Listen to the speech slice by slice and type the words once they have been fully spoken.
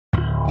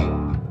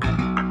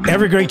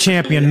Every great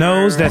champion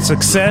knows that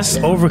success,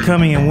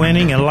 overcoming, and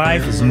winning in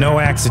life is no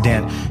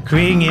accident.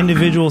 Creating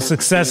individual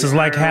success is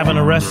like having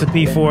a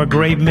recipe for a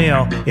great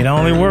meal. It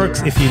only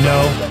works if you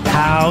know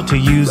how to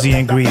use the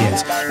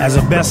ingredients. As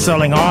a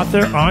best-selling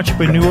author,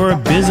 entrepreneur,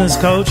 business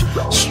coach,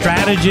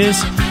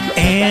 strategist,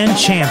 and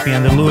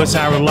champion, the Lewis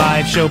Howard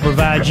Live Show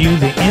provides you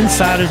the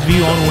insider's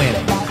view on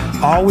winning.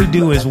 All we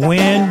do is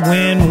win,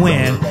 win,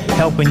 win,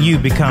 helping you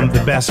become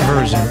the best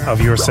version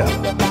of yourself.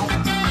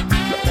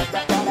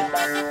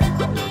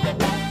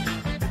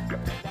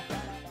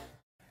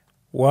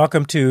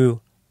 Welcome to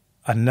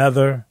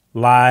another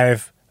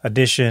live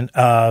edition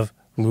of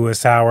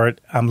Lewis Howard.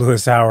 I'm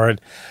Lewis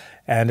Howard.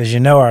 And as you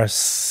know, our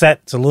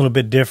set's a little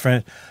bit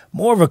different,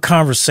 more of a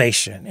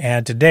conversation.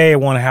 And today I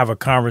want to have a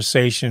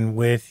conversation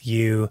with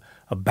you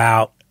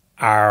about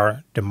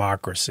our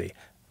democracy.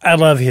 I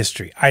love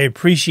history. I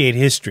appreciate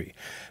history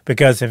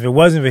because if it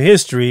wasn't for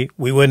history,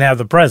 we wouldn't have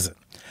the present.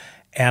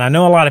 And I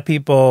know a lot of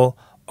people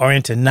are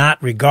into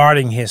not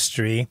regarding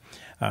history.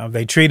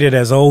 They treat it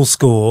as old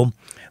school.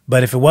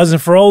 But if it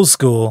wasn't for old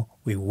school,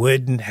 we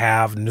wouldn't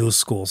have new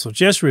school. So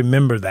just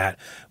remember that.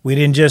 We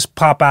didn't just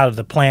pop out of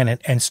the planet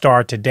and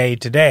start today.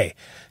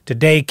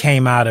 Today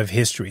came out of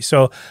history.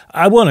 So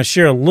I want to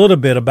share a little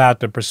bit about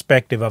the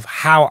perspective of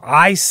how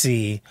I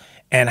see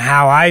and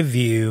how I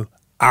view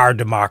our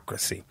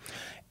democracy.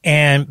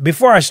 And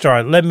before I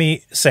start, let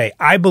me say,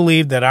 I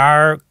believe that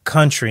our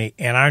country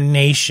and our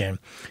nation,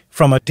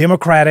 from a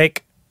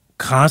democratic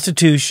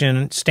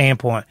constitution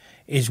standpoint,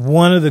 is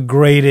one of the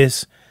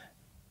greatest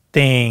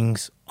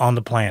things on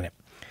the planet.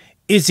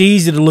 It's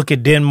easy to look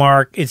at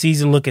Denmark. It's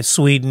easy to look at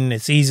Sweden.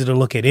 It's easy to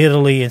look at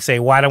Italy and say,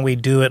 why don't we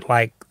do it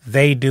like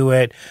they do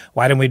it?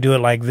 Why don't we do it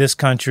like this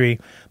country?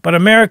 But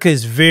America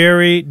is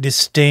very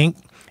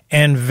distinct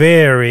and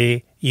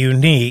very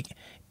unique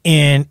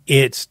in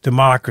its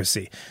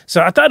democracy.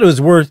 So I thought it was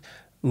worth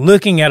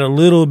looking at a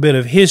little bit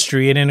of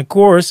history and then, of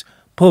course,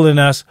 pulling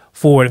us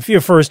forward. If you're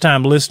a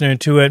first-time listener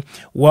to it,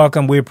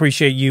 welcome. We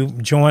appreciate you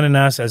joining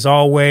us. As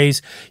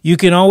always, you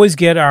can always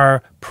get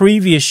our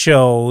previous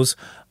shows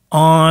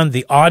on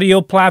the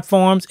audio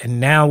platforms, and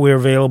now we're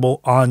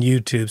available on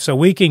YouTube. So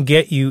we can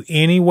get you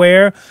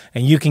anywhere,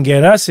 and you can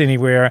get us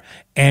anywhere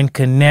and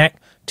connect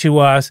to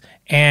us,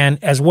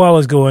 and as well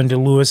as go into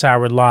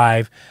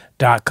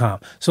lewishowardlive.com.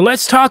 So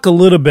let's talk a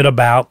little bit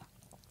about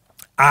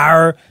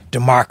our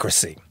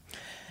democracy.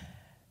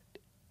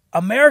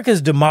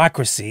 America's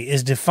democracy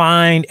is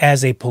defined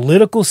as a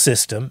political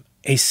system,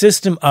 a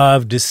system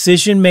of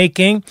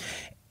decision-making,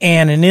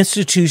 and an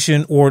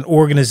institution or an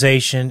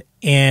organization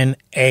in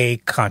a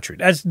country.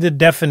 That's the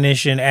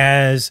definition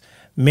as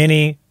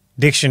many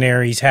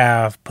dictionaries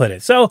have put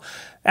it. So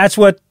that's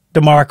what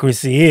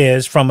democracy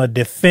is from a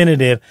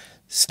definitive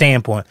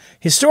standpoint.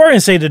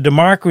 Historians say that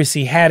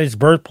democracy had its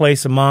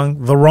birthplace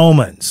among the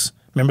Romans.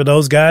 Remember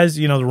those guys?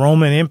 You know, the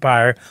Roman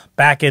Empire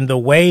back in the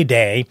way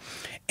day.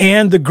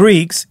 And the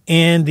Greeks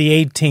in the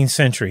 18th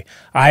century.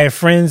 I have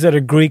friends that are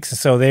Greeks, and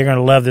so they're going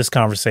to love this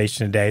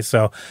conversation today.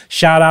 So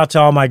shout out to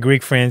all my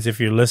Greek friends if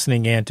you're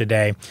listening in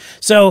today.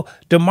 So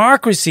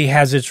democracy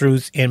has its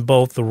roots in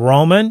both the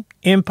Roman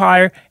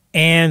Empire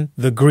and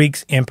the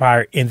Greek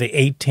Empire in the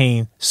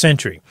 18th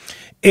century.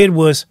 It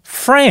was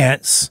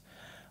France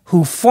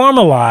who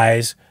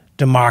formalized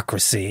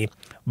democracy,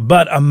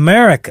 but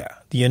America,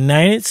 the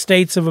United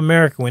States of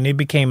America, when it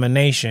became a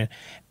nation,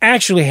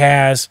 actually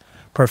has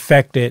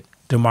perfected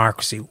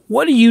democracy.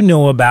 What do you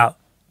know about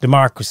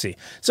democracy?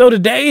 So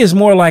today is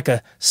more like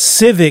a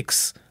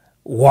civics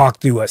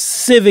walkthrough, a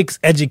civics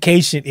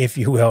education, if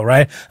you will,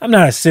 right? I'm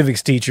not a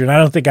civics teacher, and I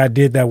don't think I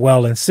did that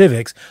well in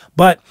civics,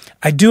 but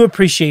I do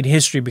appreciate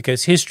history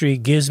because history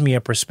gives me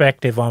a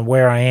perspective on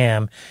where I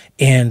am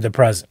in the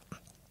present.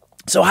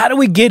 So how do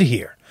we get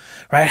here,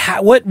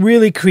 right? What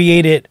really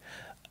created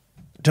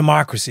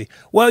democracy?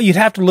 Well, you'd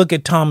have to look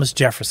at Thomas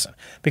Jefferson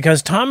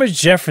because Thomas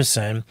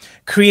Jefferson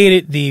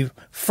created the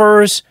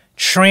first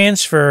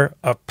transfer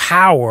of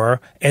power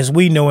as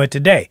we know it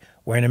today.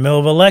 We're in the middle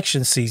of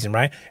election season,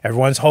 right?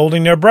 Everyone's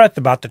holding their breath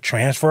about the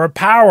transfer of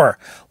power.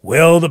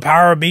 Will the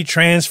power be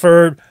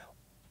transferred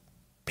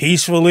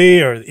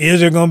peacefully, or is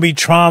there going to be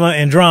trauma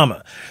and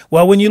drama?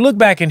 Well, when you look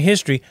back in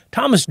history,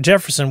 Thomas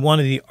Jefferson, one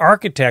of the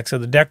architects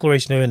of the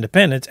Declaration of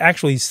Independence,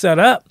 actually set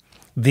up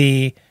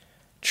the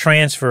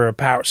transfer of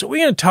power. So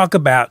we're going to talk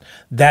about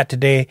that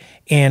today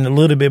in a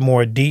little bit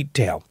more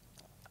detail.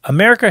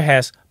 America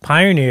has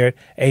pioneered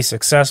a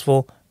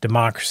successful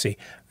democracy,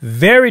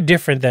 very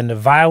different than the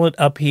violent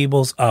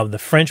upheavals of the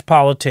French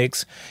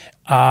politics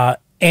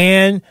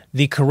and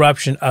the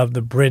corruption of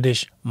the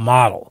British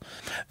model.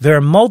 There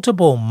are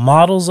multiple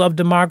models of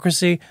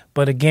democracy,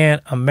 but again,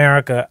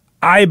 America,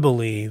 I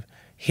believe,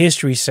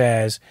 history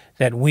says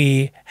that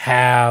we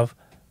have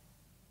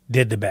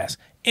did the best.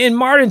 In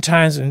modern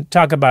times, and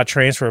talk about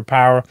transfer of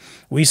power,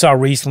 we saw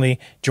recently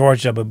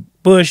George W.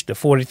 Bush, the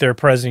 43rd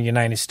president of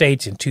the United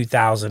States in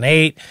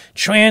 2008,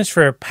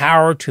 transfer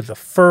power to the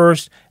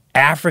first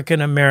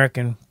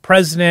African-American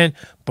president,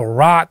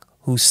 Barack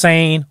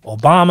Hussein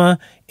Obama,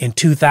 in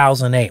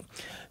 2008.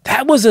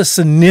 that was a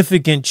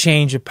significant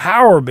change of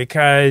power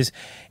because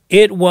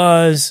it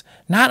was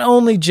not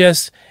only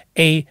just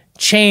a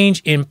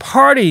change in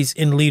parties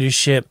in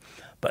leadership,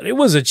 but it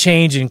was a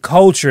change in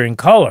culture and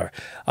color.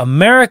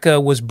 America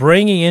was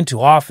bringing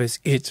into office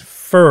its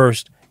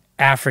first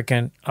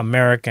African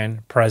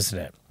American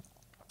president.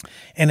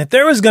 And if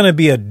there was going to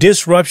be a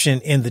disruption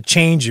in the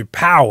change of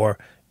power,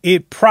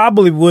 it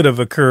probably would have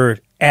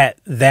occurred at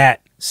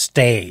that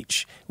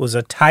stage. It was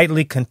a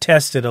tightly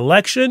contested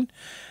election,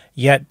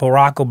 yet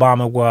Barack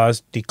Obama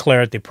was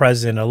declared the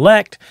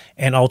president-elect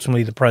and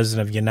ultimately the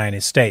president of the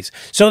United States.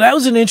 So that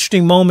was an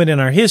interesting moment in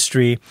our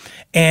history,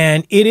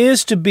 and it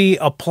is to be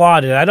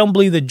applauded. I don't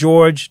believe that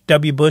George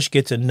W. Bush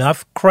gets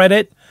enough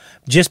credit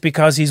just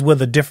because he's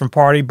with a different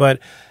party, but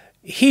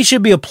he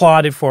should be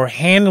applauded for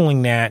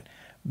handling that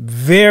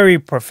very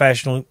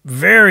professional,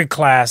 very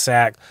class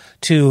act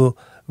to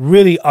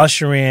really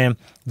usher in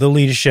the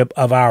leadership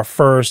of our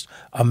first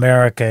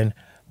American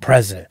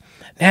president.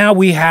 Now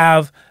we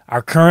have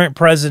our current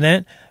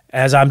president,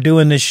 as I'm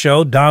doing this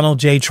show, Donald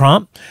J.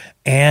 Trump,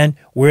 and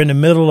we're in the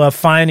middle of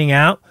finding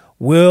out,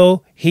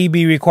 will he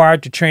be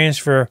required to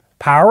transfer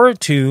power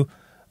to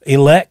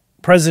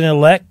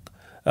President-elect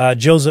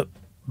Joseph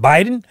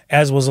Biden,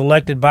 as was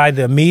elected by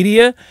the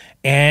media,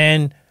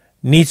 and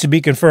needs to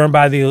be confirmed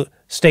by the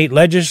state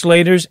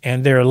legislators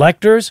and their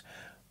electors.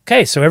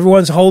 Okay, so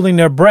everyone's holding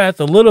their breath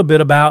a little bit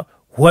about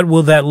what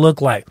will that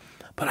look like.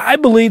 But I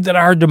believe that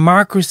our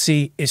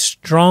democracy is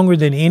stronger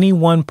than any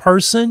one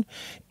person,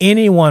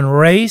 any one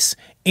race,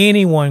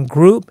 any one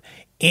group,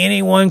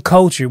 any one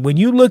culture. When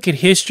you look at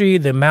history,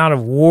 the amount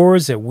of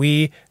wars that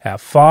we have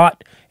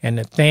fought and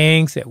the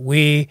things that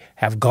we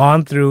have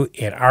gone through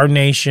in our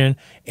nation,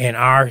 in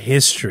our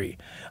history.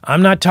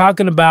 I'm not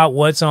talking about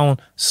what's on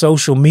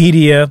social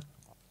media,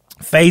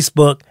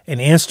 Facebook and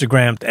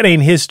Instagram. That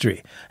ain't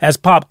history. That's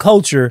pop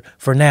culture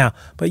for now.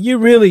 But you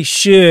really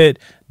should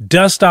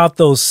dust off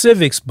those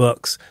civics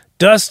books,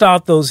 dust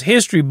off those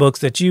history books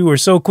that you were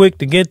so quick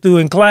to get through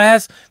in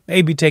class.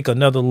 Maybe take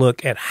another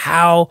look at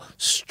how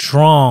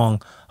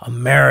strong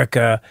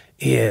America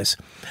is.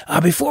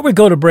 Before we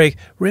go to break,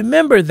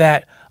 remember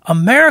that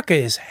America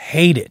is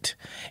hated.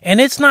 And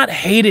it's not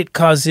hated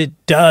because it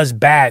does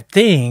bad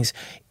things.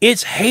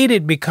 It's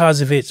hated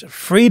because of its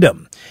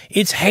freedom.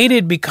 It's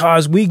hated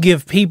because we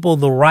give people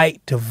the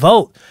right to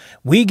vote.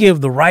 We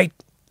give the right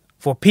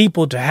for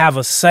people to have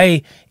a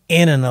say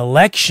in an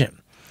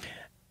election.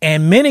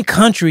 And many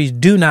countries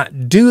do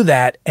not do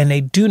that, and they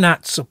do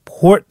not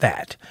support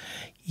that.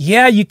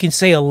 Yeah, you can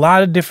say a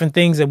lot of different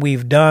things that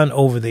we've done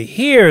over the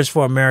years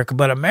for America,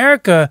 but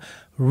America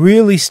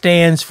really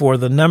stands for,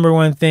 the number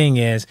one thing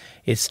is,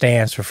 it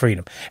stands for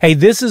freedom. Hey,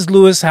 this is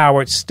Lewis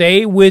Howard.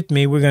 Stay with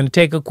me. We're going to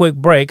take a quick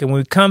break, and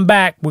when we come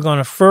back, we're going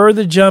to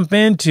further jump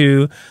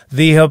into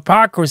the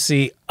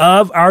hypocrisy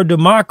of our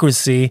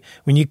democracy.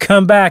 When you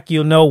come back,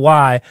 you'll know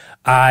why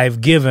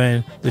I've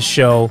given the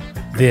show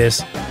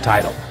this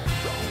title.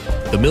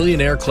 The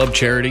Millionaire Club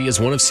charity is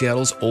one of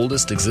Seattle's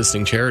oldest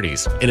existing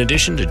charities. In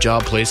addition to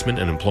job placement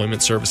and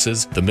employment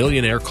services, the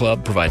Millionaire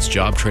Club provides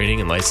job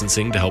training and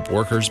licensing to help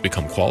workers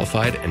become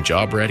qualified and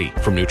job ready,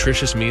 from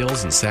nutritious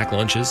meals and sack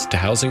lunches to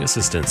housing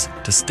assistance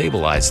to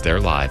stabilize their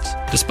lives.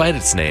 Despite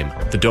its name,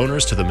 the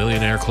donors to the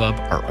Millionaire Club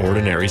are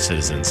ordinary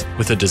citizens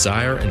with a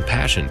desire and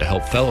passion to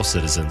help fellow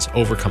citizens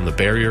overcome the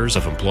barriers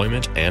of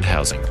employment and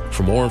housing.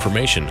 For more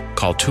information,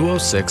 call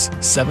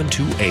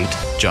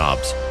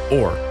 206-728-JOBS.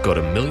 or go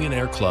to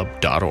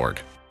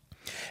millionaireclub.org.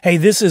 Hey,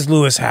 this is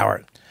Lewis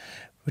Howard.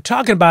 We're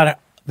talking about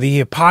the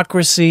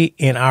hypocrisy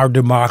in our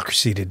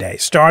democracy today,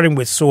 starting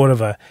with sort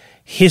of a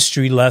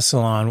history lesson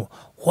on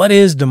what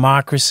is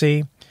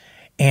democracy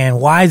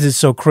and why is it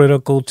so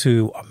critical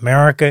to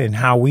America and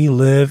how we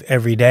live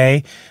every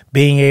day,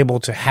 being able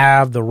to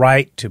have the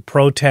right to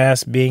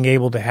protest, being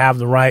able to have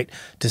the right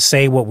to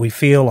say what we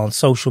feel on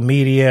social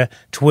media,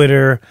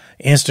 Twitter,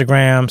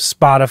 Instagram,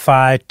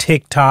 Spotify,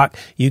 TikTok.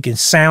 You can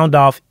sound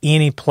off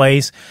any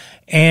place,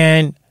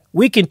 and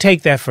we can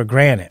take that for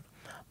granted.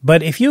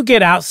 But if you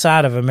get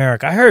outside of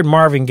America, I heard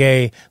Marvin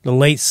Gaye, the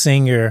late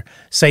singer,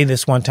 say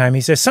this one time.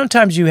 He says,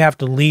 sometimes you have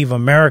to leave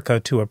America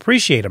to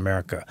appreciate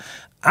America.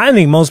 I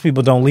think most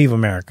people don't leave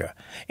America.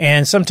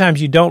 And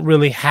sometimes you don't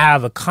really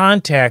have a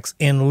context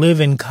in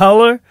living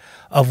color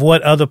of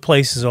what other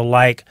places are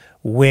like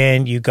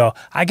when you go.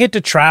 I get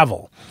to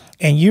travel,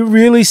 and you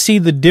really see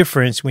the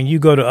difference when you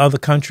go to other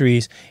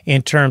countries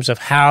in terms of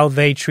how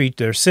they treat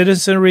their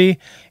citizenry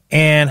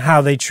and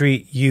how they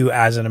treat you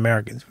as an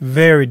American. It's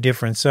very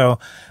different. So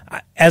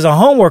as a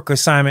homework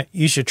assignment,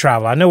 you should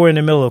travel. I know we're in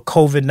the middle of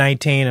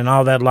COVID-19 and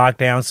all that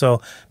lockdown,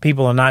 so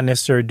people are not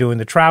necessarily doing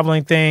the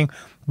traveling thing.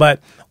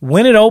 But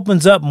when it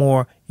opens up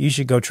more, you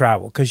should go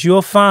travel, because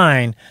you'll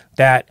find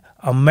that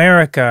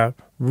America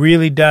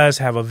really does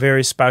have a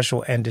very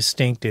special and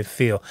distinctive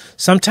feel.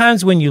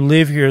 Sometimes when you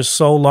live here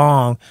so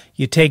long,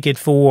 you take it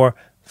for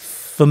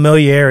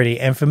familiarity,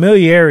 and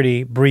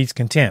familiarity breeds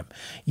contempt.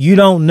 You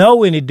don't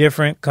know any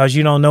different because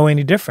you don't know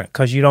any different,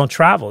 because you don't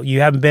travel.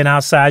 You haven't been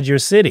outside your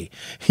city.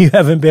 You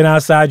haven't been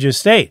outside your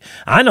state.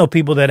 I know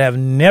people that have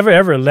never,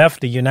 ever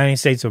left the United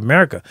States of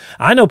America.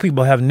 I know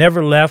people have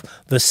never left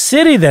the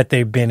city that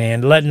they've been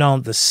in, let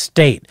alone the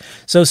state.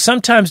 So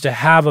sometimes to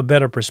have a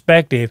better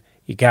perspective,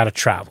 you got to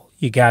travel.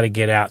 You got to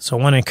get out. So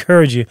I want to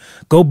encourage you,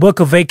 go book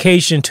a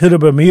vacation to the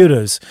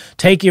Bermudas.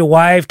 Take your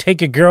wife,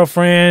 take your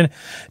girlfriend,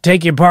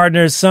 take your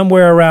partner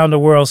somewhere around the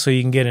world so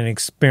you can get an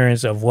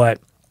experience of what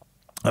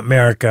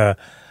America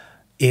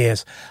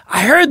is.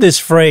 I heard this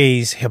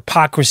phrase,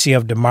 hypocrisy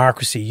of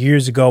democracy,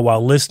 years ago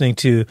while listening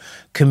to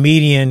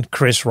comedian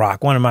Chris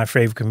Rock, one of my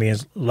favorite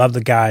comedians. Love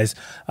the guy's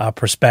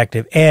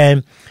perspective.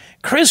 And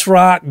Chris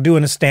Rock,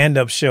 doing a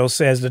stand-up show,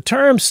 says the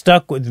term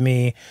stuck with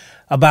me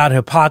about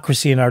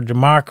hypocrisy in our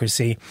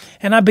democracy.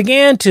 And I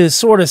began to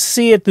sort of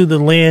see it through the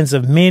lens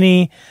of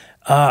many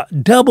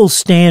double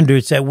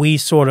standards that we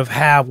sort of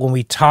have when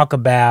we talk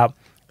about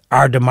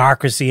our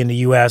democracy in the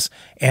U.S.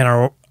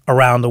 and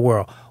around the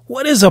world.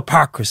 What is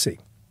hypocrisy?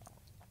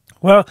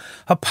 Well,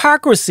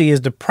 hypocrisy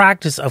is the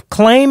practice of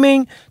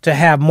claiming to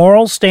have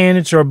moral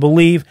standards or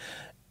belief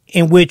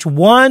in which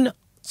one's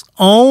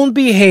own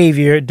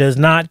behavior does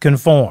not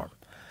conform.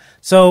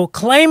 So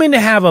claiming to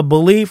have a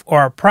belief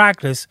or a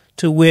practice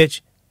to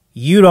which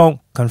you don't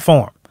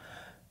conform.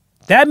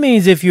 That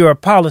means if you're a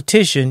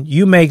politician,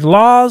 you make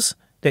laws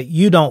that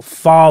you don't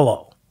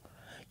follow.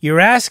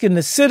 You're asking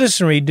the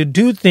citizenry to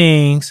do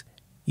things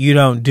you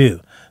don't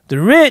do.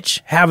 The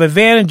rich have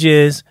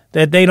advantages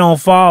that they don't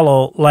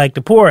follow like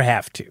the poor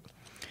have to.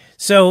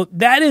 So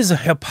that is a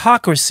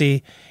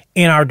hypocrisy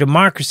in our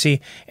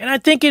democracy. And I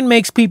think it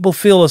makes people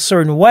feel a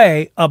certain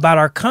way about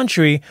our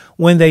country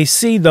when they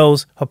see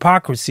those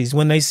hypocrisies,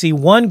 when they see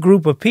one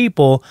group of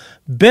people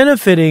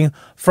benefiting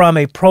from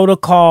a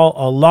protocol,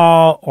 a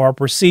law, or a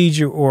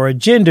procedure, or a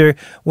gender,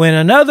 when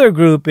another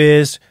group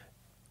is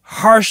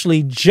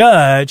harshly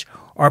judged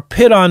or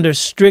put under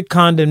strict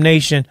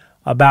condemnation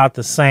about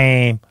the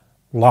same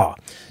law.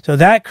 So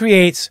that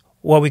creates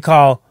what we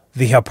call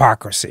the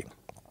hypocrisy.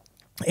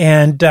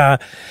 And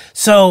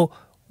so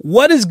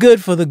what is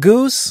good for the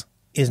goose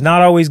is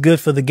not always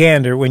good for the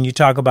gander when you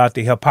talk about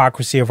the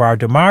hypocrisy of our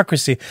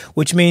democracy,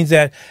 which means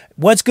that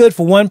what's good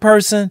for one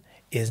person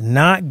is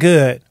not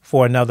good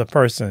for another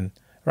person,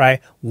 right?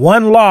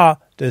 One law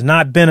does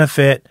not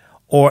benefit,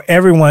 or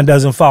everyone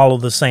doesn't follow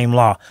the same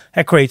law.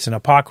 That creates an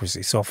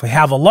hypocrisy. So if we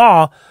have a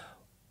law,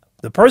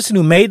 the person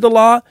who made the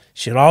law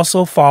should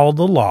also follow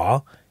the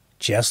law,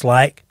 just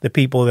like the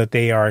people that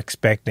they are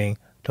expecting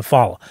to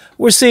follow.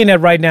 We're seeing that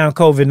right now in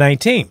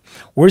COVID-19.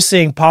 We're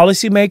seeing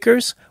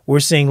policymakers, we're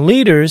seeing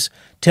leaders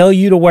tell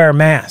you to wear a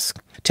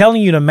mask,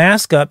 telling you to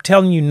mask up,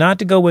 telling you not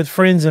to go with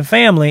friends and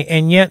family,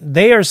 and yet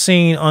they are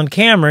seen on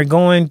camera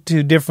going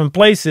to different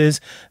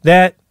places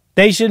that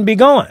they shouldn't be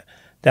going.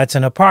 That's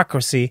an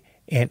hypocrisy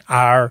in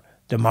our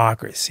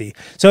democracy.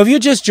 So if you're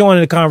just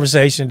joining the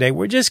conversation today,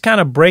 we're just kind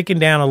of breaking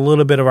down a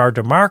little bit of our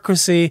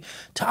democracy,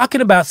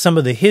 talking about some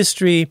of the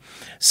history,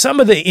 some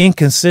of the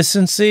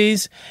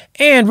inconsistencies,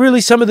 and really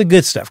some of the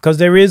good stuff, because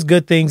there is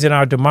good things in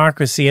our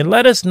democracy. And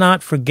let us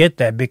not forget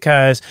that,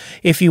 because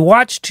if you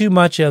watch too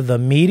much of the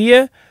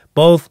media,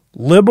 both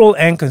liberal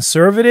and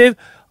conservative,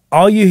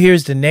 all you hear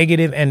is the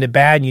negative and the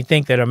bad, and you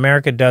think that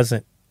America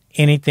doesn't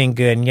anything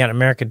good, and yet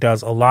America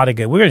does a lot of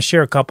good. We're going to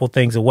share a couple of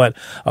things of what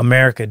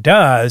America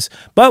does,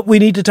 but we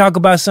need to talk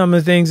about some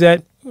of the things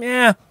that,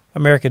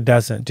 America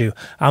doesn't do.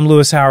 I'm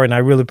Lewis Howard, and I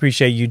really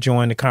appreciate you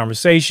joining the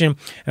conversation.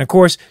 And of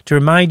course, to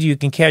remind you, you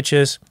can catch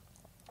us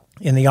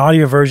in the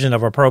audio version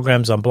of our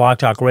programs on Blog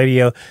Talk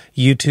Radio,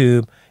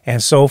 YouTube,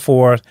 and so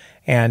forth.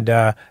 And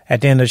at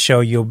the end of the show,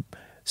 you'll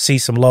see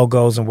some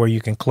logos and where you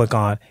can click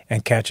on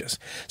and catch us.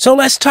 So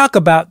let's talk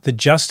about the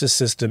justice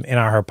system and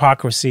our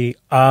hypocrisy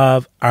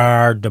of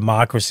our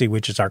democracy,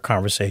 which is our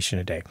conversation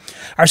today.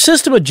 Our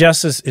system of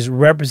justice is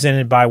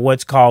represented by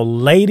what's called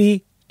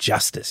Lady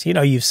Justice. You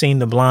know, you've seen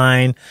the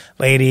blind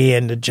lady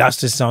and the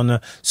justice on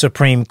the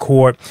Supreme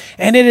Court,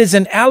 and it is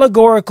an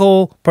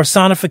allegorical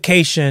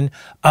personification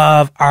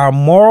of our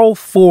moral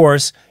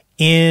force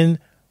in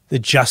the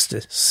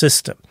justice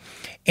system.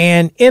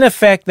 And in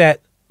effect,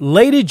 that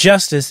Lady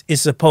Justice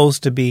is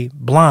supposed to be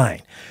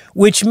blind,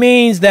 which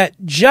means that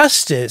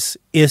justice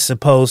is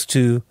supposed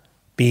to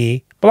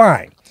be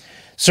blind.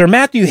 Sir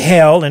Matthew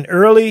Hale, an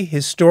early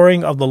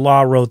historian of the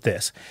law, wrote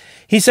this.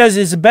 He says,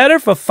 it's better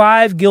for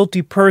 5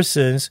 guilty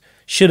persons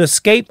should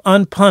escape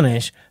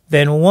unpunished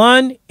than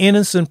 1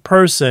 innocent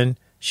person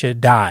should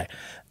die.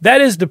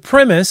 That is the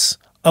premise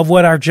of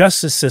what our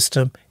justice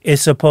system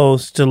is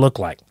supposed to look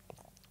like.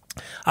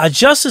 Our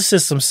justice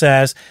system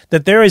says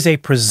that there is a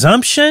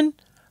presumption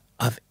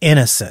of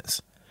innocence.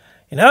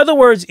 In other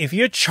words, if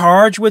you're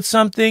charged with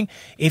something,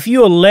 if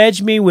you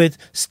allege me with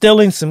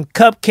stealing some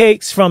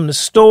cupcakes from the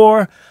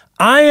store,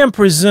 I am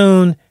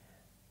presumed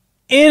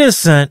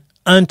innocent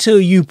until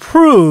you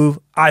prove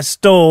I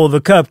stole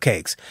the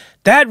cupcakes.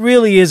 That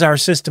really is our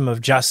system of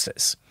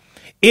justice.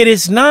 It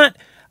is not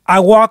I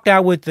walked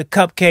out with the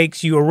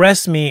cupcakes. You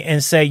arrest me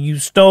and say you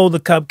stole the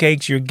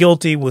cupcakes. You're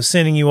guilty. We're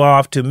sending you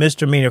off to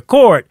misdemeanor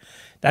court.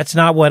 That's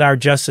not what our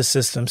justice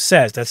system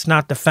says. That's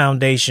not the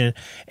foundation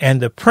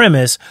and the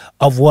premise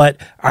of what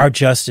our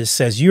justice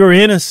says. You're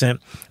innocent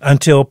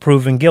until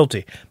proven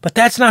guilty. But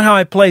that's not how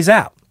it plays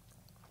out.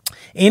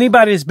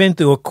 Anybody that's been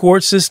through a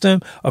court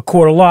system, a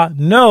court of law,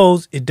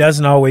 knows it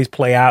doesn't always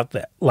play out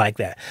like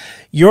that.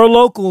 Your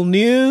local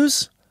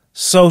news,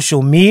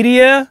 social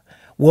media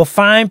will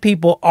find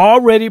people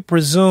already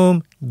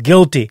presumed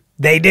guilty.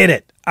 They did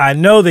it. I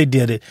know they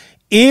did it.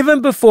 Even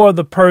before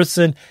the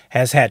person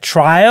has had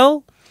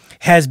trial,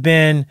 has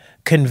been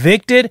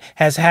convicted,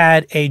 has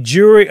had a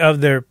jury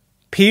of their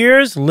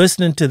peers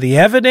listening to the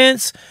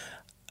evidence.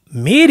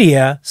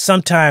 Media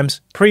sometimes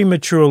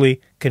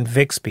prematurely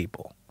convicts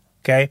people.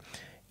 Okay?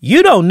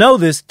 You don't know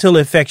this till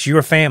it affects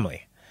your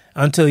family,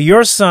 until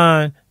your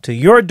son, to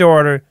your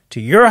daughter, to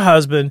your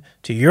husband,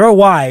 to your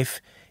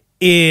wife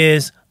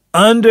is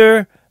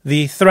under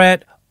the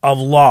threat of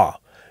law,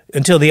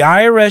 until the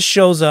IRS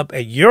shows up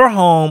at your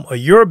home or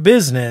your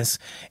business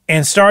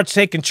and starts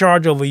taking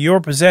charge over your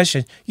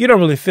possessions. You don't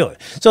really feel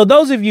it. So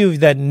those of you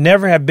that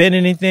never have been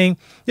anything,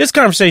 this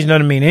conversation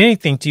doesn't mean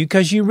anything to you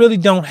because you really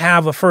don't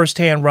have a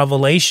firsthand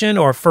revelation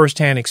or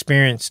firsthand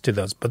experience to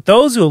those. But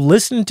those who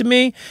listen to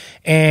me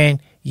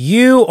and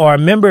you or a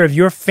member of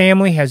your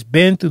family has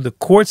been through the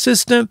court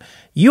system,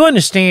 you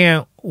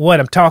understand what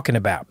I'm talking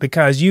about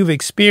because you've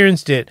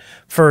experienced it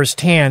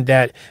firsthand,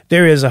 that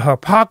there is a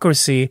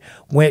hypocrisy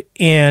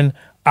within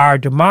our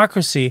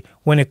democracy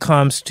when it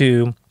comes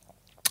to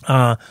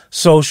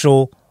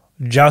social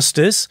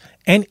justice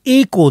and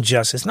equal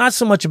justice. Not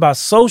so much about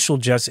social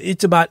justice.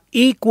 It's about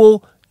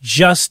equal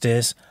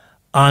justice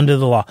under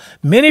the law.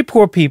 Many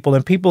poor people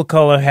and people of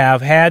color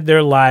have had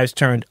their lives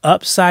turned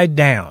upside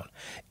down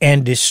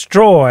and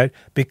destroyed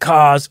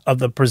because of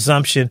the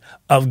presumption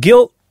of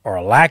guilt or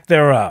lack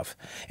thereof.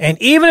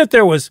 And even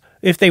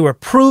if they were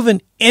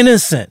proven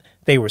innocent,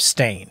 they were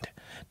stained.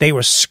 They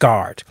were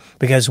scarred.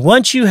 Because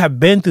once you have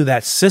been through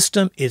that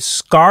system, it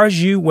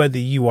scars you whether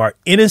you are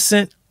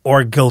innocent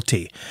or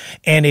guilty.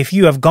 And if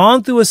you have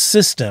gone through a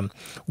system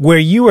where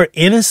you were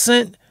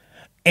innocent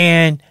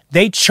and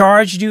they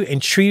charged you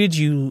and treated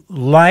you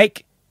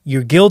like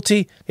you're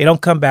guilty, they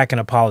don't come back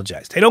and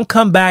apologize. They don't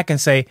come back and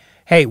say,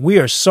 hey, we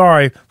are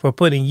sorry for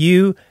putting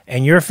you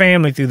and your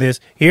family through this.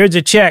 Here's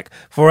a check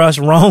for us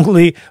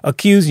wrongly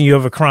accusing you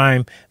of a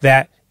crime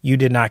that you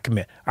did not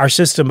commit. Our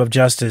system of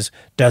justice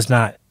does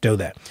not do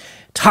that.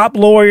 Top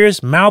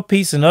lawyers,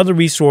 mouthpiece, and other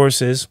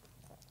resources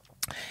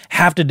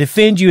have to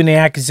defend you in the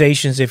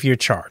accusations if you're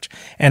charged.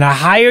 And a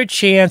higher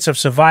chance of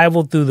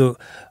survival through the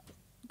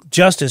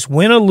justice,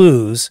 win or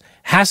lose,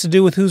 has to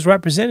do with who's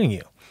representing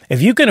you.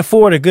 If you can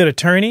afford a good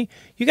attorney,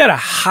 you got a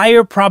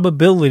higher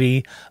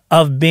probability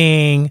of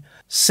being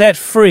set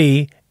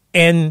free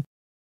and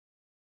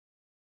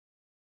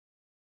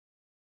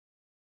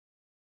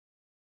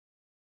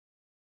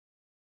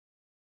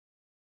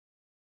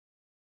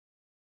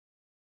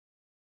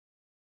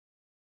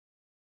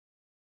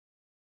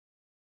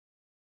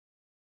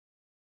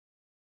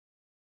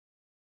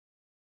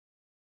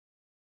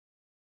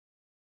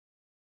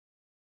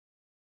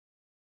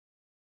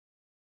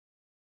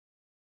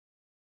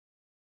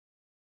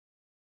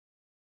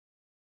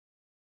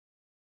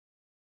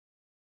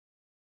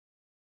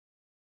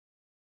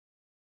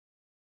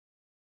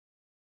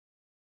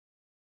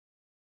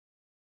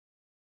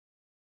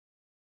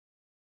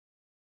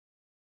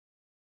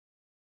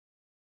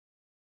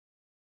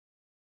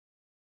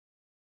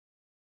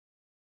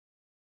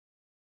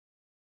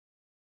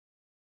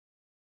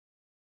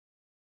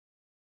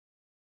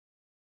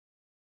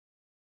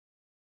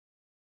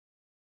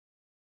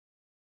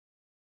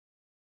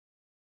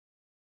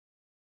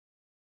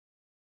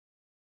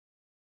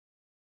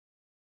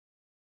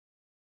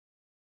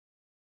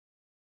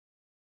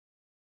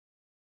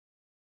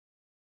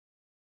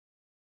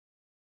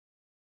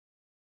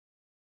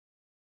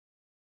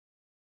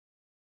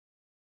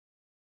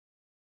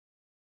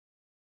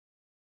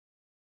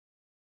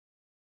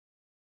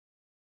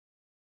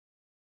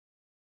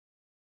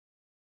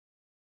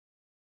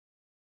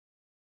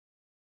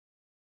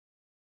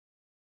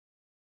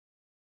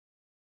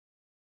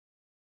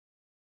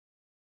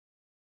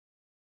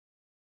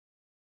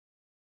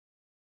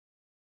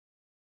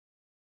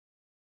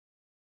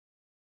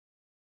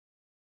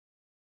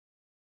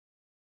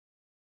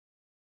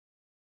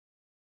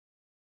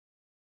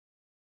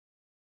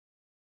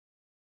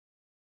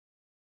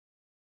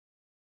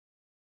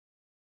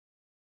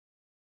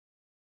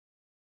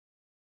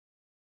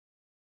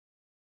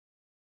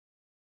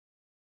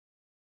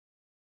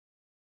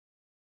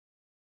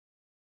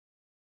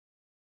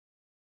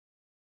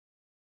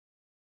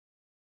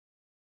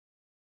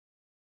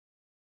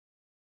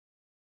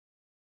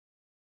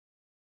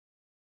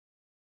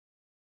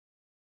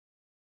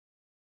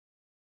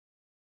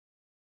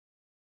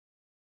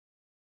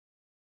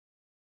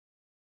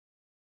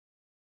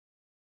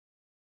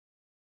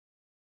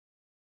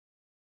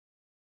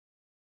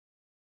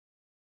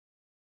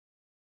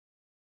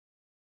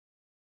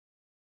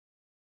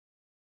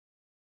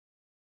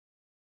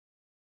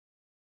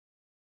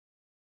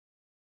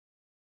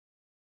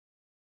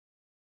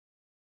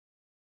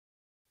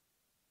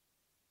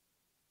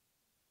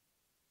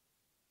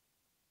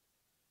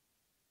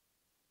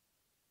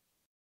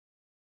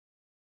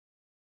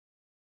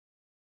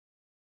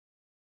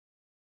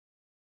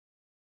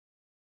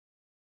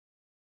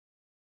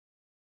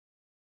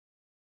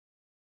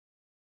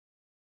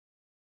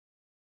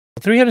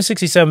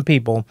 367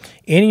 people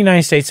in the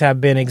United States have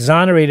been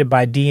exonerated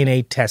by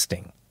DNA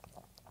testing.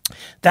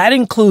 That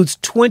includes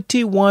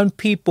 21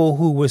 people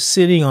who were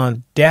sitting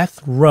on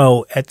death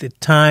row at the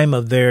time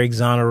of their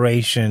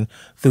exoneration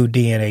through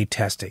DNA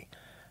testing.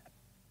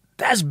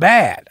 That's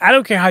bad. I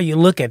don't care how you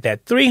look at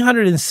that.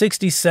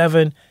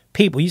 367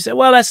 people. You say,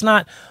 well, that's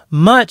not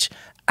much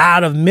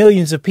out of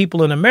millions of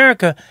people in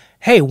America.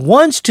 Hey,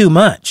 one's too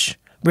much.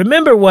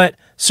 Remember what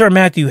Sir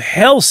Matthew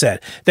Hale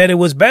said, that it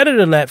was better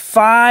to let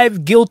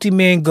 5 guilty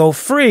men go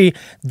free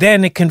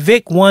than to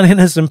convict one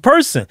innocent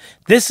person.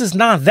 This is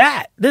not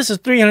that. This is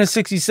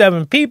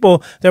 367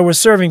 people that were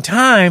serving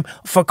time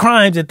for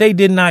crimes that they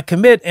did not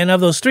commit. And of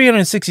those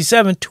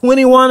 367,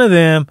 21 of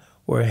them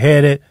were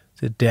headed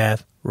to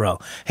death row.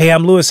 Hey,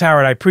 I'm Lewis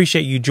Howard. I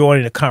appreciate you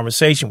joining the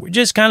conversation. We're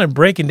just kind of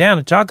breaking down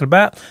and talking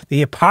about the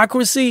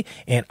hypocrisy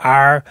in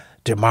our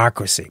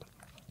democracy.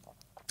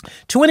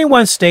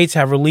 21 states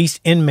have released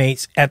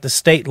inmates at the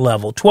state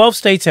level. 12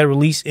 states have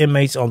released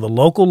inmates on the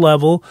local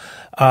level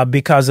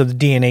because of the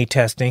DNA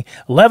testing.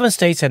 11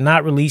 states have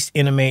not released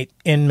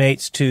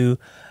inmates to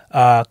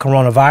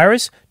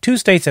coronavirus. 2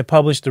 states have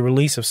published the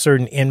release of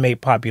certain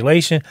inmate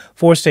population.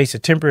 4 states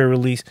have temporarily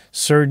released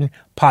certain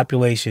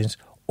populations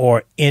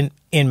or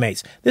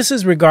inmates. This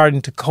is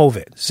regarding to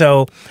COVID.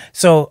 So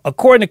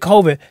according to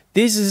COVID,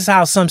 this is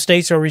how some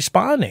states are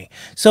responding.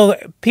 So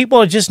people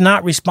are just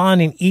not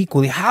responding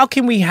equally. How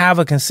can we have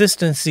a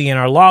consistency in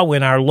our law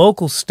when our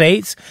local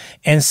states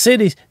and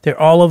cities, they're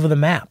all over the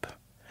map?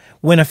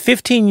 When a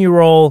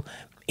 15-year-old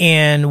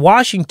in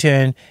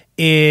Washington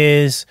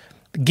is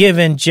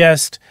given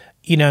just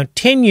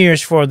 10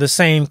 years for the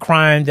same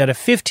crime that a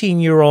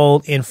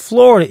 15-year-old in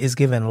Florida is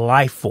given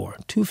life for.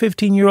 2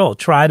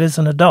 15-year-olds tried as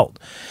an adult.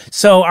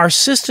 So our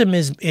system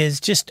is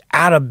just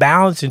out of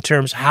balance in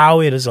terms of how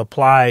it is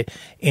applied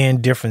in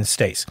different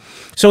states.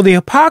 So the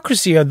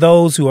hypocrisy are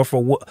those who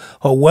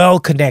are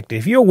well-connected.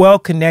 If you're a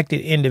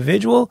well-connected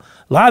individual,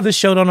 a lot of this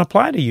show don't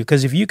apply to you,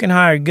 because if you can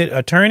hire a good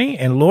attorney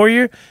and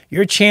lawyer,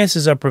 your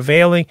chances of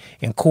prevailing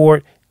in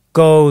court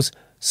goes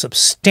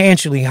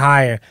substantially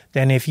higher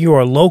than if you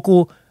are a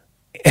local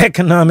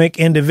economic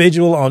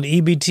individual on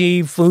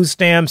EBT, food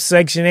stamps,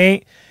 Section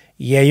 8,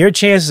 your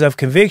chances of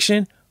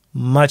conviction,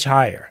 much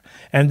higher.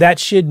 And that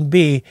shouldn't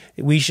be.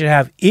 We should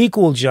have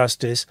equal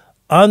justice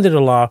under the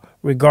law,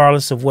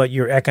 regardless of what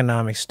your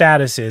economic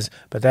status is.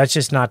 But that's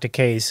just not the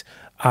case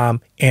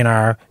in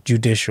our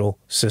judicial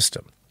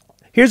system.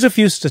 Here's a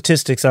few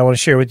statistics I want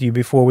to share with you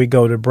before we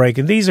go to break.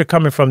 And these are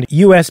coming from the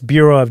U.S.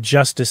 Bureau of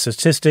Justice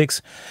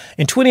Statistics.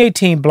 In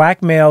 2018,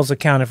 black males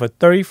accounted for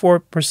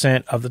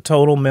 34% of the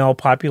total male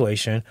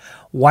population.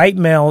 White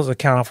males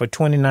accounted for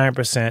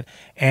 29%.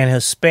 And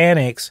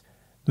Hispanics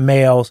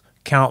males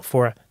count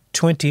for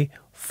 24%.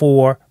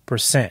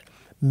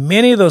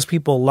 Many of those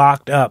people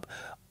locked up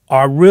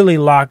are really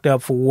locked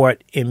up for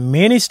what in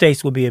many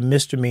states would be a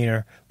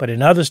misdemeanor, but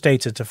in other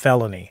states it's a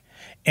felony.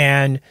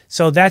 And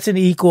so that's an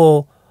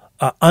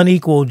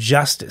unequal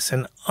justice,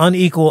 an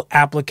unequal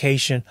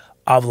application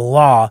of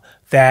law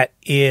that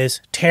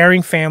is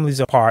tearing families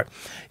apart.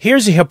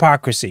 Here's the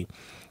hypocrisy.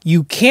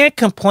 You can't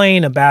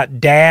complain about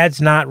dads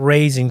not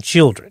raising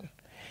children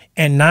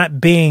and not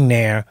being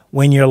there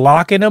when you're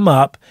locking them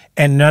up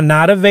and they're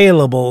not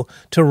available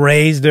to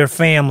raise their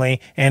family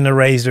and to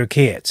raise their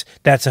kids.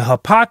 That's a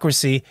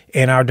hypocrisy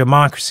in our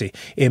democracy.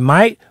 It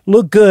might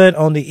look good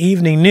on the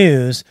evening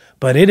news,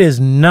 but it is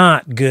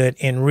not good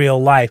in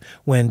real life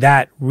when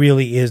that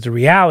really is the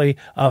reality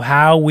of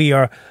how we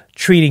are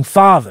treating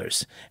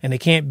fathers, and they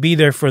can't be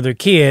there for their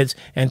kids,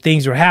 and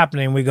things are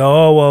happening. We go,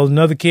 oh, well,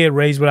 another kid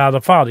raised without a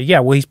father. Yeah,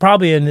 well, he's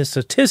probably in this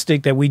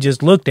statistic that we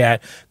just looked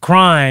at,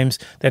 crimes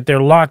that they're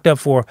locked up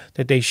for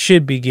that they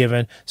should be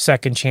given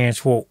second chance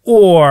for,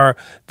 or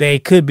they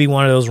could be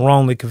one of those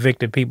wrongly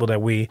convicted people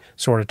that we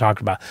sort of talked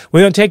about.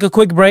 We're going to take a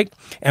quick break,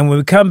 and when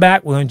we come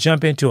back, we're going to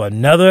jump into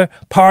another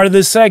part of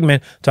this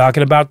segment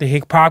talking about the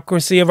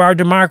hypocrisy of our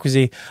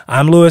democracy.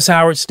 I'm Lewis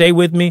Howard. Stay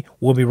with me.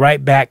 We'll be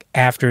right back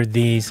after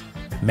these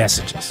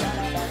messages.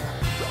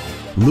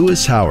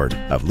 Lewis Howard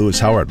of Lewis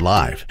Howard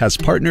Live has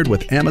partnered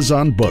with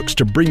Amazon Books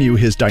to bring you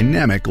his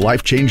dynamic,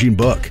 life-changing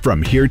book.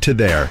 From Here to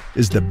There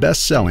is the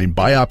best-selling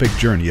biopic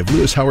journey of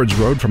Lewis Howard's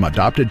road from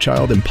adopted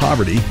child in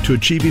poverty to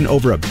achieving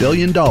over $1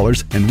 billion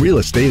in real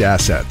estate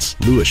assets.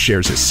 Lewis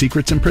shares his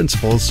secrets and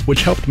principles,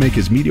 which helped make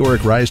his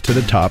meteoric rise to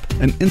the top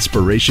an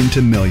inspiration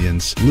to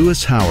millions.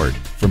 Lewis Howard,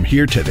 From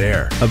Here to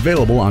There,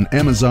 available on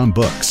Amazon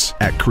Books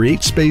at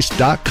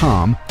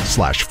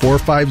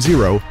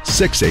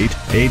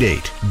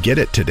createspace.com/450-6888. Get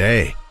it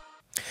today.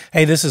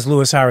 Hey, this is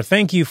Lewis Howard.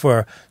 Thank you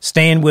for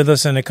staying with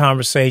us in the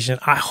conversation.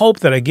 I hope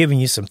that I've given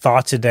you some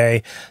thoughts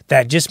today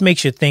that just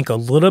makes you think a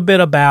little bit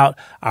about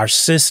our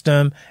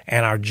system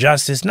and our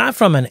justice, not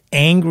from an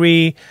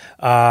angry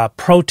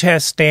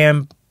protest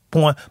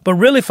standpoint, but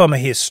really from a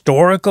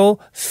historical,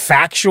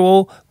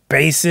 factual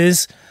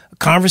basis,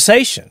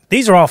 conversation.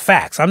 These are all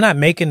facts. I'm not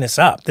making this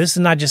up. This is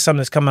not just something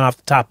that's coming off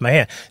the top of my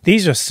head.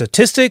 These are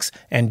statistics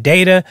and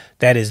data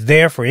that is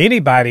there for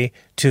anybody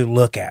to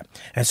look at.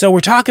 And so we're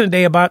talking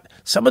today about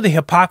some of the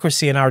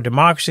hypocrisy in our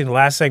democracy. In the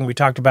last segment, we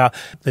talked about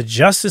the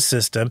justice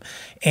system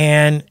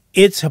and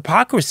its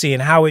hypocrisy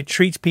and how it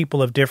treats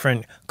people of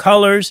different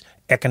colors,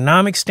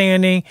 economic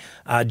standing,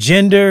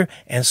 gender,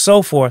 and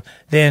so forth.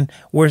 Then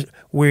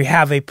we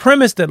have a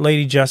premise that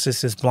Lady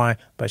Justice is blind,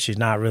 but she's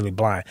not really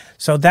blind.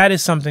 So that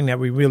is something that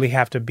we really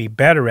have to be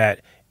better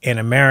at in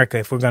America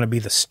if we're going to be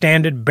the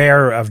standard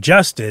bearer of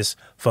justice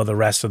for the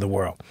rest of the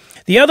world.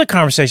 The other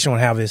conversation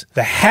we'll have is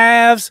the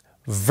haves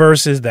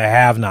versus the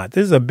have-not.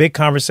 This is a big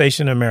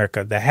conversation in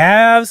America. The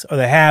haves or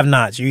the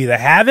have-nots. You either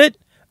have it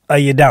or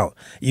you don't.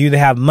 You either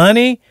have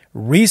money,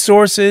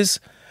 resources,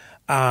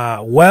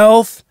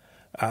 wealth,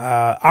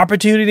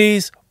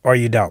 opportunities, or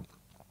you don't.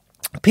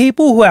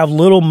 People who have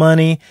little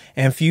money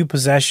and few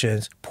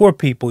possessions, poor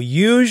people,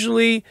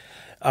 usually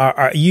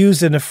are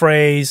used in the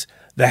phrase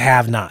the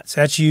have-nots.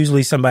 That's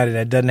usually somebody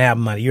that doesn't have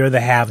money. You're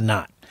the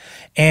have-not.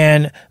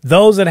 And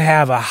those that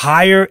have a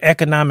higher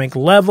economic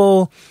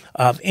level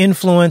of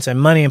influence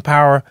and money and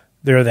power,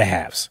 they're the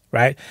haves,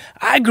 right?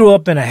 I grew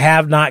up in a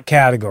have-not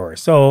category.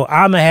 So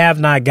I'm a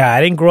have-not guy.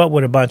 I didn't grow up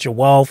with a bunch of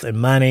wealth and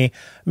money.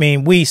 I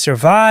mean, we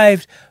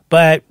survived,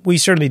 but we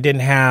certainly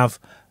didn't have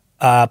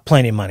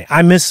plenty of money.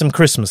 I miss some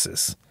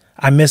Christmases.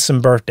 I miss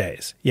some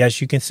birthdays.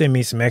 Yes, you can send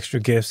me some extra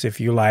gifts if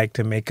you like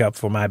to make up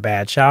for my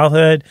bad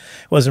childhood.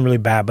 It wasn't really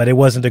bad, but it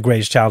wasn't the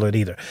greatest childhood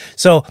either.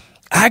 So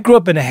I grew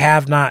up in a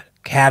have-not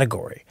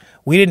category.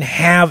 We didn't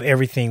have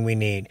everything we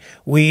need.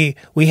 We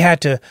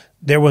had to,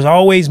 there was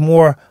always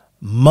more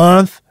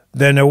month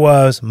than there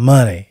was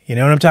money. You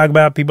know what I'm talking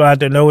about? People out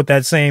there know what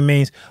that saying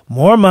means.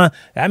 More month.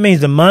 That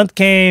means the month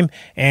came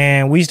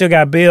and we still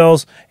got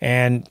bills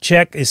and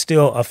check is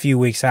still a few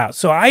weeks out.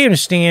 So I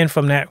understand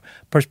from that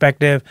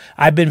perspective.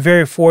 I've been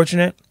very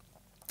fortunate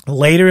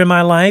later in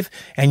my life,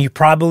 and you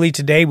probably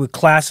today would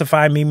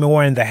classify me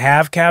more in the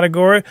have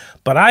category,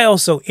 but I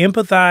also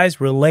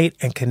empathize, relate,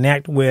 and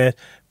connect with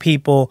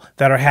people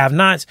that are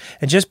have-nots.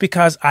 And just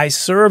because I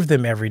serve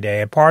them every day,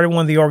 and part of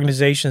one of the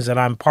organizations that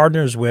I'm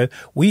partners with,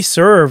 we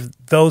serve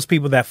those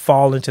people that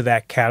fall into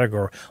that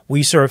category.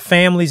 We serve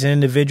families and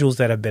individuals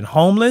that have been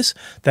homeless,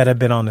 that have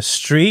been on the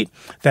street,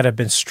 that have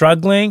been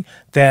struggling,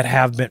 that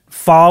have been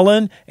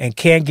fallen and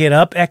can't get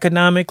up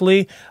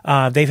economically.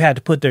 They've had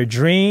to put their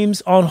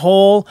dreams on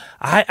hold.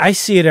 I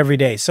see it every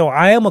day. So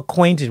I am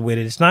acquainted with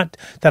it. It's not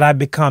that I've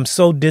become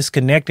so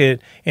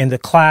disconnected in the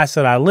class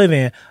that I live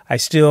in. I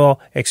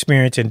still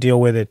experience and deal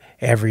with it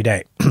every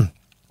day.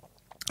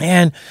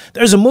 And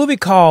there's a movie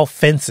called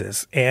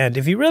Fences. And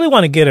if you really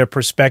want to get a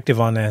perspective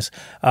on this,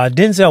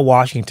 Denzel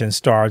Washington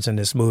stars in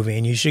this movie,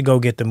 and you should go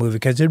get the movie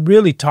because it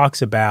really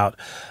talks about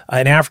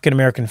an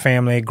African-American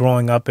family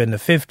growing up in the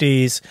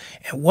 50s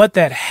and what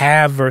that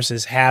have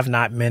versus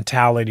have-not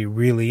mentality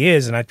really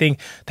is. And I think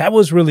that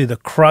was really the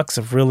crux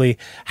of really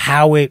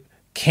how it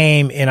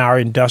came in our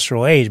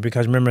industrial age,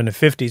 because remember in the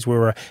 50s, we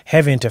were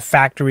heavy into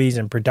factories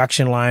and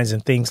production lines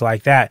and things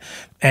like that.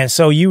 And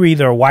so you were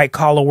either a white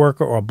collar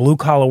worker or a blue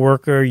collar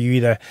worker. You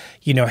either,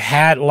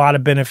 had a lot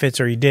of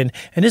benefits or you didn't.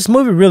 And this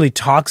movie really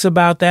talks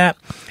about that.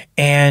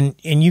 And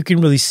you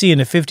can really see in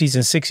the 50s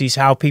and 60s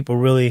how people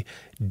really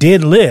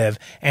did live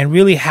and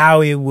really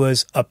how it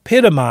was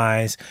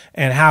epitomized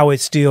and how it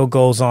still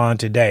goes on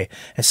today.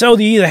 And so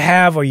you either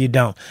have or you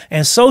don't.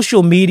 And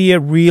social media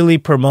really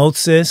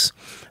promotes this,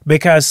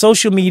 because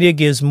social media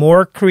gives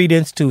more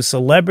credence to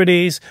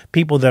celebrities,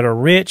 people that are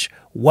rich,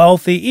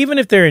 wealthy, even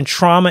if they're in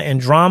trauma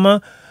and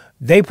drama,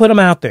 they put them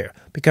out there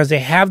because they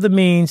have the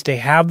means, they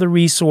have the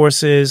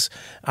resources,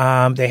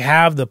 they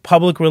have the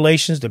public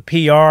relations, the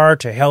PR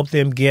to help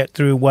them get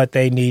through what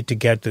they need to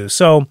get through.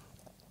 So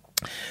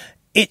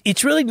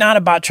it's really not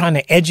about trying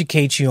to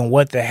educate you on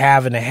what the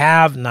have and the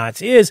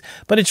have-nots is,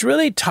 but it's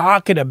really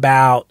talking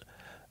about,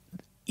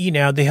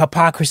 the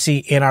hypocrisy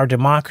in our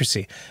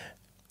democracy.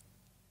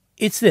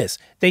 It's this.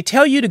 They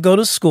tell you to go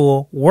to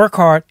school, work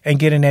hard, and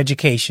get an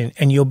education,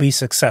 and you'll be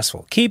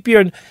successful. Keep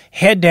your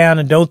head down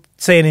and don't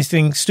say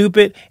anything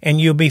stupid, and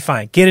you'll be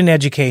fine. Get an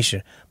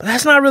education. But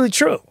that's not really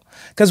true,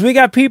 because we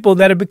got people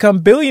that have become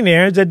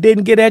billionaires that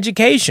didn't get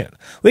education.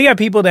 We got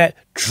people that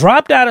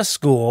dropped out of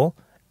school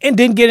and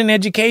didn't get an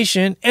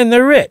education, and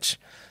they're rich.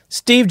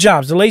 Steve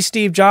Jobs, the late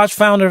Steve Jobs,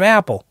 founder of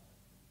Apple,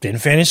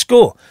 didn't finish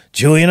school.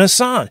 Julian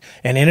Assange,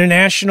 an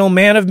international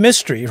man of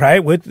mystery,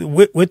 right, with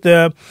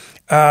the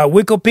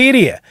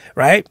Wikipedia,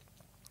 right?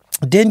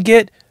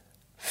 Didn't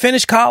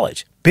finish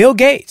college. Bill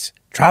Gates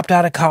dropped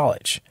out of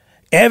college.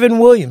 Evan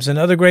Williams,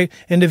 another great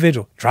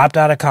individual, dropped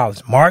out of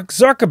college. Mark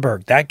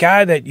Zuckerberg, that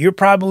guy that you're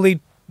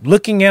probably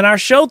looking at our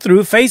show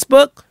through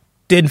Facebook,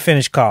 didn't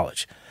finish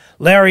college.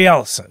 Larry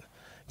Ellison,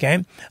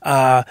 okay?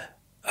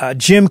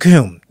 Jim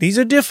Coon. These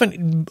are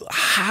different,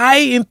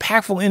 high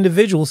impactful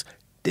individuals,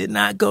 did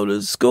not go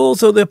to school.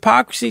 So the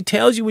hypocrisy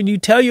tells you when you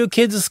tell your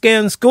kids to stay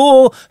in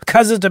school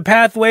because it's the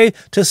pathway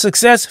to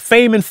success,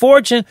 fame, and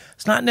fortune,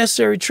 it's not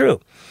necessarily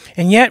true.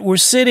 And yet we're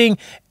sitting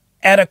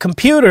at a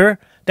computer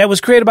that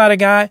was created by the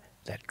guy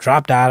that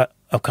dropped out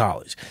of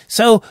college.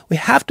 So we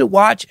have to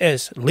watch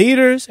as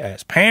leaders,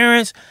 as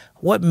parents,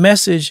 what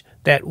message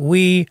that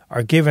we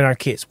are giving our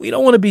kids. We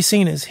don't want to be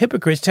seen as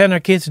hypocrites telling our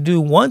kids to do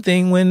one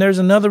thing when there's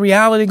another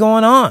reality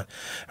going on,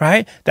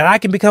 right? That I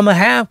can become a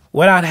have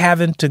without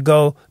having to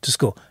go to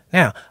school.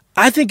 Now,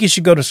 I think you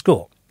should go to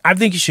school. I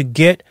think you should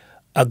get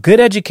a good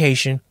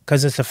education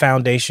because it's a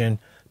foundation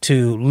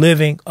to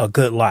living a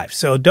good life.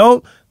 So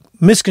don't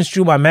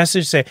misconstrue my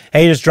message, say,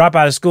 hey, just drop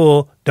out of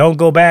school. Don't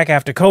go back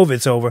after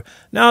COVID's over.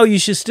 No, you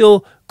should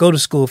still go to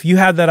school if you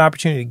have that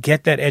opportunity to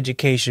get that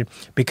education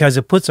because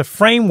it puts a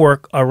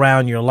framework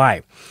around your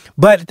life.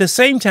 But at the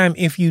same time,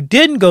 if you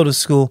didn't go to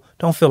school,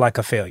 don't feel like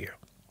a failure.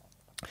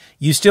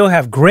 You still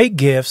have great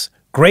gifts,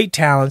 great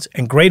talents,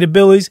 and great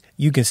abilities.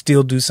 You can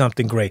still do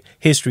something great.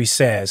 History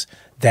says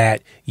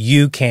that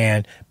you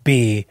can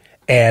be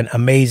an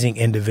amazing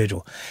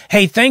individual.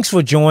 Hey, thanks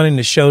for joining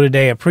the show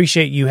today. I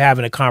appreciate you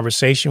having a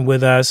conversation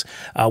with us.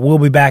 We'll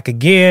be back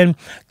again.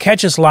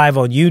 Catch us live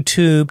on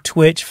YouTube,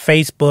 Twitch,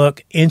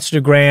 Facebook,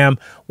 Instagram,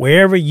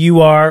 wherever you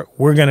are.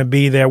 We're going to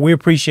be there. We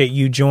appreciate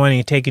you joining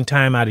and taking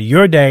time out of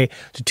your day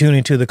to tune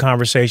into the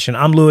conversation.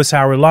 I'm Lewis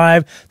Howard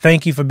Live.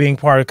 Thank you for being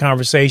part of the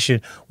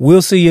conversation.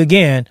 We'll see you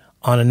again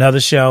on another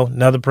show,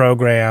 another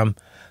program,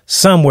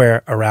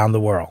 somewhere around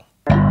the world.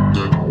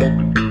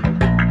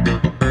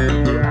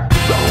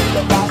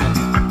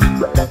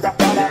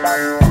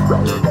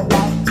 Right.